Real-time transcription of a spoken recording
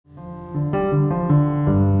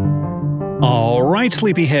Alright,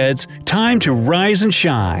 sleepyheads, time to rise and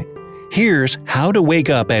shine. Here's how to wake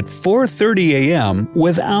up at 4:30 a.m.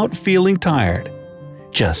 without feeling tired.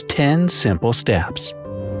 Just 10 simple steps.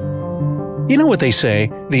 You know what they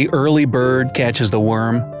say, the early bird catches the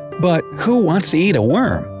worm? But who wants to eat a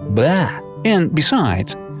worm? Blah! And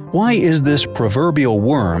besides, why is this proverbial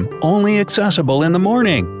worm only accessible in the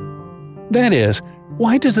morning? That is,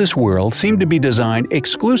 why does this world seem to be designed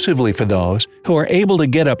exclusively for those who are able to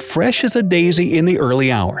get up fresh as a daisy in the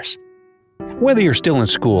early hours? Whether you're still in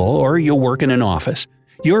school or you work in an office,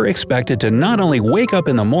 you're expected to not only wake up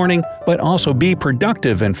in the morning but also be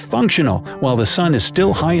productive and functional while the sun is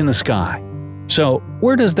still high in the sky. So,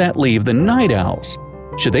 where does that leave the night owls?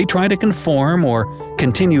 Should they try to conform or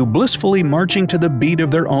continue blissfully marching to the beat of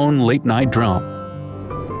their own late-night drum?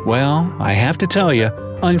 Well, I have to tell you,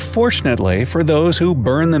 unfortunately for those who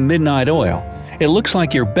burn the midnight oil, it looks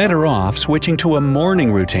like you're better off switching to a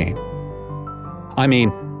morning routine. I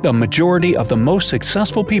mean, the majority of the most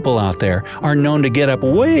successful people out there are known to get up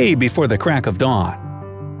way before the crack of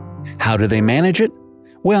dawn. How do they manage it?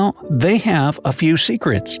 Well, they have a few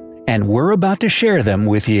secrets, and we're about to share them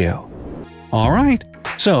with you. Alright,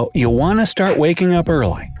 so you want to start waking up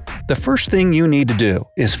early. The first thing you need to do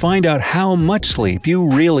is find out how much sleep you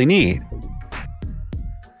really need.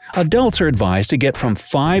 Adults are advised to get from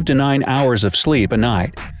 5 to 9 hours of sleep a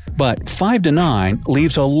night, but 5 to 9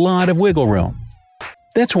 leaves a lot of wiggle room.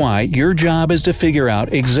 That's why your job is to figure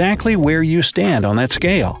out exactly where you stand on that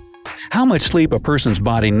scale. How much sleep a person's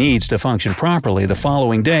body needs to function properly the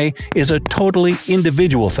following day is a totally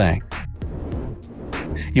individual thing.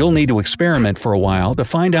 You'll need to experiment for a while to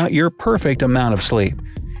find out your perfect amount of sleep.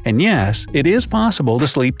 And yes, it is possible to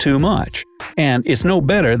sleep too much, and it's no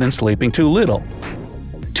better than sleeping too little.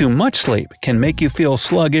 Too much sleep can make you feel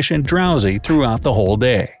sluggish and drowsy throughout the whole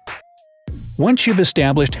day. Once you've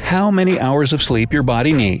established how many hours of sleep your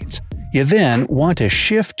body needs, you then want to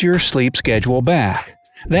shift your sleep schedule back.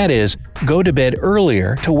 That is, go to bed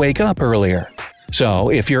earlier to wake up earlier. So,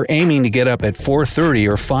 if you're aiming to get up at 4:30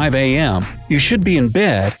 or 5 a.m., you should be in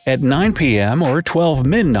bed at 9 p.m. or 12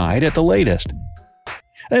 midnight at the latest.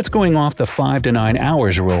 That's going off the 5 to 9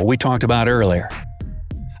 hours rule we talked about earlier.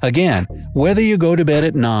 Again, whether you go to bed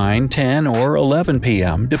at 9, 10, or 11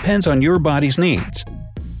 p.m. depends on your body's needs.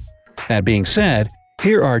 That being said,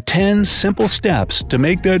 here are 10 simple steps to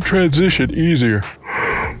make that transition easier.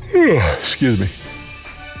 Excuse me.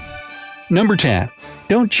 Number 10.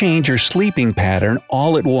 Don't change your sleeping pattern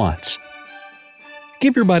all at once.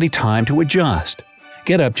 Give your body time to adjust.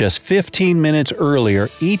 Get up just 15 minutes earlier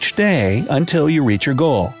each day until you reach your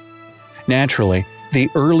goal. Naturally, the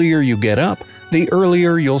earlier you get up, the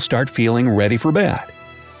earlier you'll start feeling ready for bed.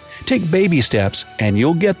 Take baby steps and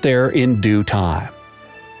you'll get there in due time.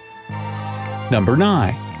 Number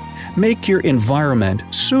 9. Make your environment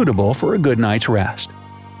suitable for a good night's rest.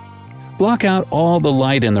 Block out all the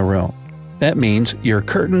light in the room. That means your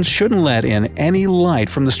curtains shouldn't let in any light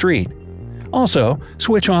from the street. Also,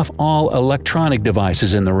 switch off all electronic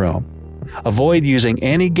devices in the room. Avoid using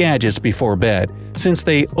any gadgets before bed since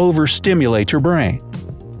they overstimulate your brain.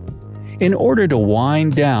 In order to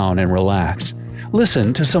wind down and relax,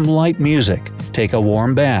 listen to some light music, take a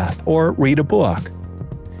warm bath, or read a book.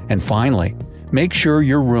 And finally, make sure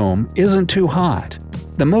your room isn't too hot.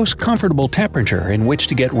 The most comfortable temperature in which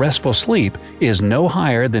to get restful sleep is no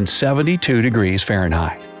higher than 72 degrees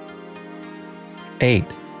Fahrenheit. 8.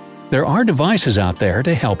 There are devices out there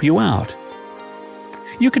to help you out.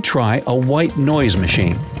 You could try a white noise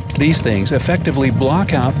machine. These things effectively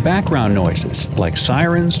block out background noises like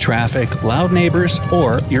sirens, traffic, loud neighbors,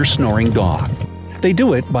 or your snoring dog. They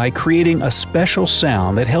do it by creating a special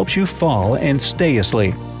sound that helps you fall and stay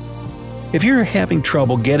asleep. If you're having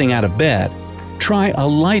trouble getting out of bed, try a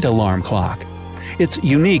light alarm clock. It's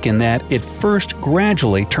unique in that it first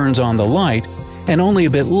gradually turns on the light and only a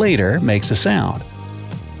bit later makes a sound.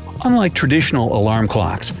 Unlike traditional alarm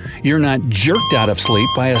clocks, you're not jerked out of sleep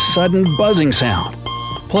by a sudden buzzing sound.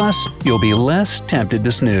 Plus, you'll be less tempted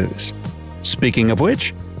to snooze. Speaking of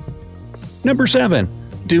which, Number 7.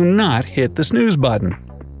 Do not hit the snooze button.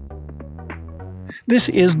 This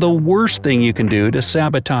is the worst thing you can do to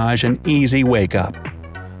sabotage an easy wake-up.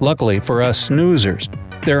 Luckily for us snoozers,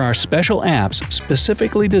 there are special apps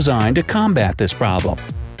specifically designed to combat this problem.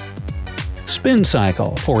 Spin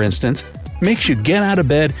Cycle, for instance, makes you get out of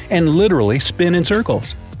bed and literally spin in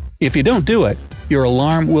circles. If you don't do it, your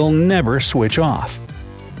alarm will never switch off.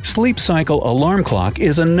 Sleep Cycle Alarm Clock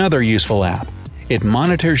is another useful app. It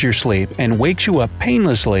monitors your sleep and wakes you up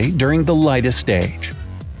painlessly during the lightest stage.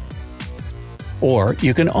 Or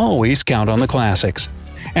you can always count on the classics.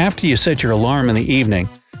 After you set your alarm in the evening,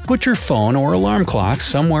 Put your phone or alarm clock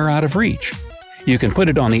somewhere out of reach. You can put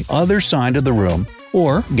it on the other side of the room,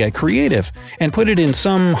 or get creative and put it in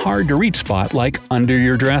some hard-to-reach spot like under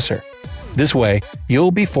your dresser. This way,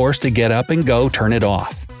 you'll be forced to get up and go turn it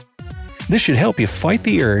off. This should help you fight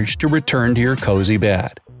the urge to return to your cozy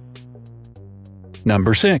bed.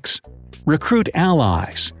 Number 6. Recruit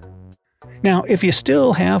allies. Now, if you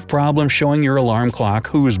still have problems showing your alarm clock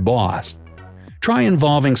who's boss, try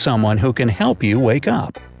involving someone who can help you wake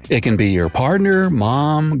up. It can be your partner,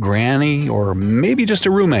 mom, granny, or maybe just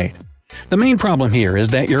a roommate. The main problem here is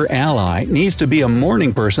that your ally needs to be a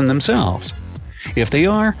morning person themselves. If they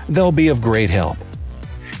are, they'll be of great help.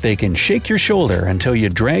 They can shake your shoulder until you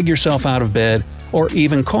drag yourself out of bed, or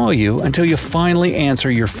even call you until you finally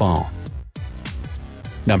answer your phone.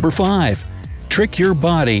 Number 5. Trick your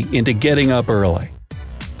body into getting up early.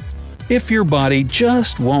 If your body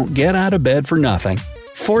just won't get out of bed for nothing,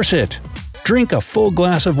 force it. Drink a full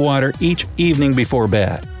glass of water each evening before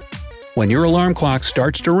bed. When your alarm clock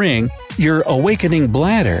starts to ring, your awakening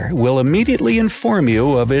bladder will immediately inform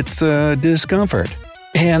you of its discomfort.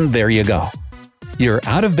 And there you go. You're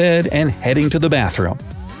out of bed and heading to the bathroom.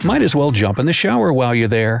 Might as well jump in the shower while you're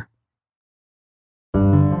there.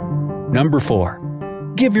 Number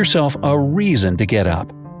 4. Give yourself a reason to get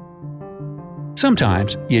up.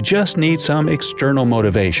 Sometimes you just need some external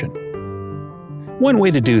motivation. One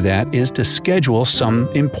way to do that is to schedule some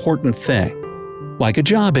important thing, like a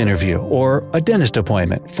job interview or a dentist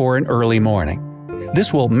appointment for an early morning.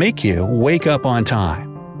 This will make you wake up on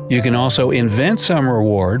time. You can also invent some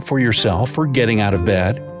reward for yourself for getting out of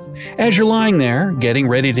bed. As you're lying there, getting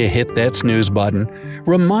ready to hit that snooze button,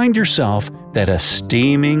 remind yourself that a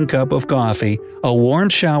steaming cup of coffee, a warm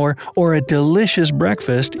shower, or a delicious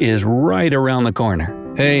breakfast is right around the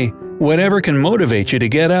corner. Hey, whatever can motivate you to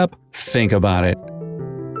get up, think about it.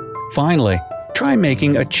 Finally, try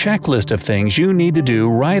making a checklist of things you need to do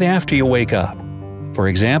right after you wake up. For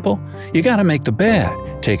example, you gotta make the bed,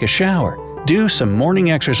 take a shower, do some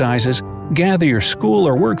morning exercises, gather your school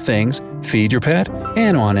or work things, feed your pet,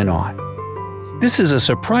 and on and on. This is a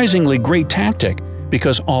surprisingly great tactic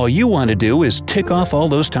because all you want to do is tick off all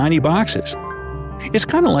those tiny boxes. It's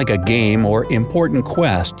kind of like a game or important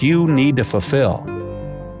quest you need to fulfill.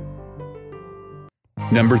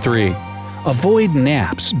 Number 3. Avoid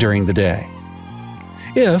naps during the day.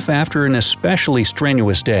 If, after an especially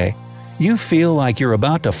strenuous day, you feel like you're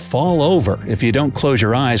about to fall over if you don't close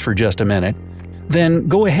your eyes for just a minute, then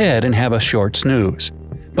go ahead and have a short snooze.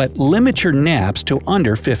 But limit your naps to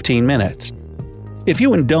under 15 minutes. If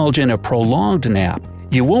you indulge in a prolonged nap,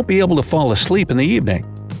 you won't be able to fall asleep in the evening.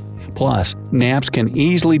 Plus, naps can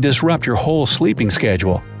easily disrupt your whole sleeping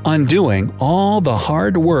schedule, undoing all the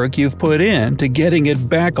hard work you've put in to getting it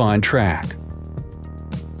back on track.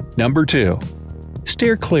 Number 2.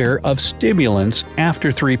 Steer clear of stimulants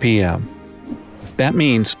after 3 p.m. That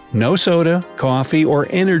means no soda, coffee, or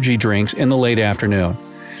energy drinks in the late afternoon.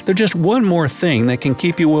 They're just one more thing that can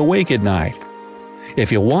keep you awake at night.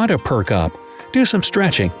 If you want to perk up, do some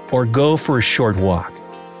stretching or go for a short walk.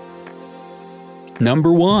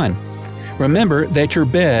 Number 1. Remember that your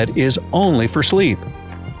bed is only for sleep.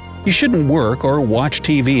 You shouldn't work or watch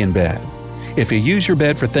TV in bed. If you use your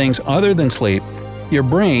bed for things other than sleep, your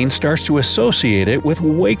brain starts to associate it with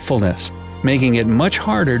wakefulness, making it much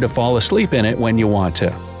harder to fall asleep in it when you want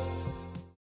to.